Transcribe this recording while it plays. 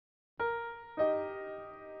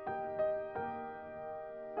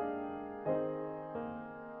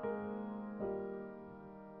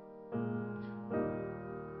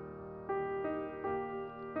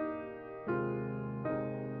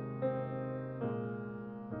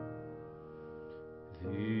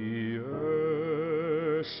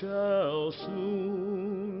shall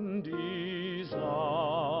soon dissolve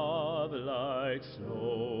like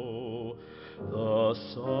snow. The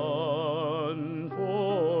sun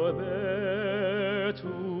forbear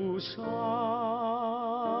to shine,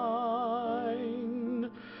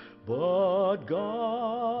 but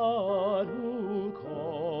God who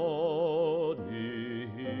called me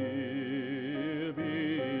here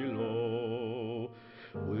below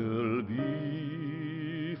will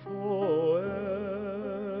be forever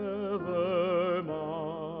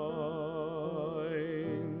mine.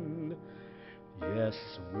 Yes,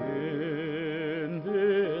 when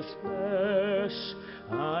this flesh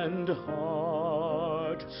and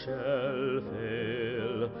heart shall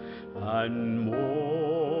fail, and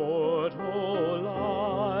mortal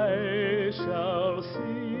I shall cease,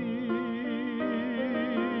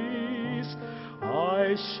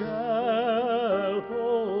 I shall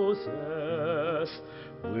possess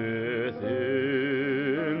within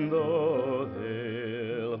the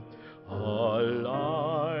veil a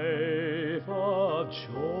life of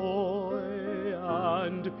joy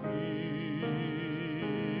and peace.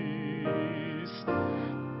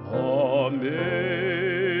 Amen.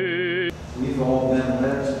 We've all been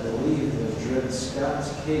led to believe that Dred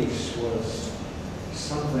Scott's case was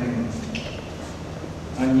something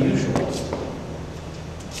unusual,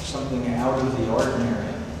 something out of the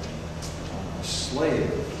ordinary. A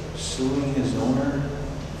slave suing his owner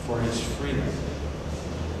for his freedom.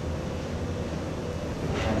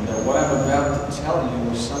 And what I'm about to tell you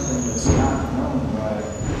is something that's not known by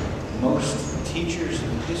most teachers of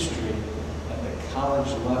history at the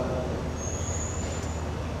college level.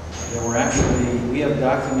 There were we have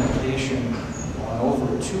documentation on over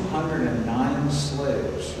 209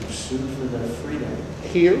 slaves who sued for their freedom.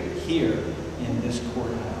 Here in this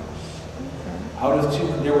courthouse. Okay. Out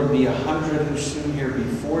of there would be 100 who sued here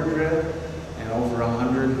before Dred, and over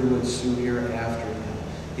 100 who would sue here after him.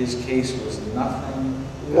 His case was nothing.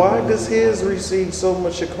 Why does his receive so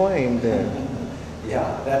much acclaim then?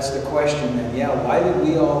 Yeah, that's the question then. Yeah, why did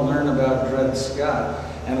we all learn about Dred Scott?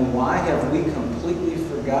 And why have we completely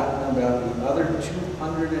forgotten about the other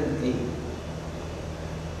 208?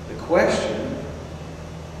 The question,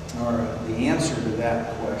 or the answer to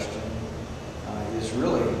that question, is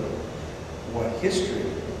really what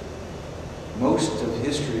most of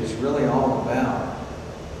history is really all about: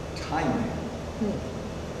 timing.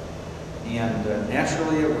 And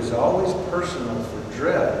naturally, it was always personal for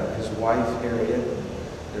Dred and his wife Harriet,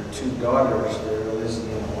 their two daughters,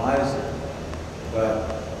 Lizzie and Eliza.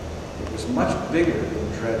 But it was much bigger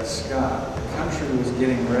than Dred Scott. The country was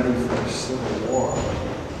getting ready for a civil war.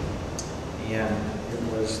 And it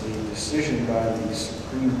was the decision by the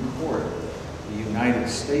Supreme Court, the United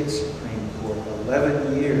States Supreme Court,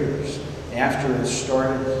 11 years after it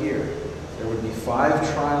started here. There would be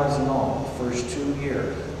 5 trials in all, the first 2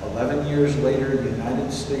 here. 11 years later, the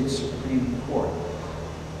United States Supreme Court.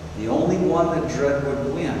 The only one that Dred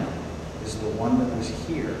would win is the one that was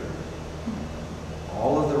here.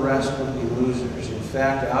 All of the rest would be losers. In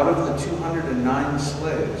fact, out of the 209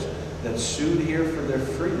 slaves that sued here for their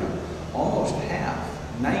freedom, almost half,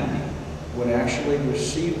 90, would actually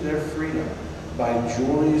receive their freedom by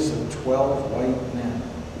juries of 12 white men.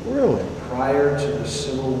 Really? Prior to the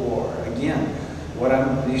Civil War. Again,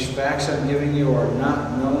 these facts I'm giving you are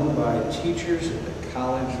not known by teachers at the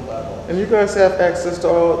college level. And you guys have access to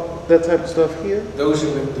all that type of stuff here? Those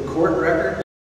are the court record?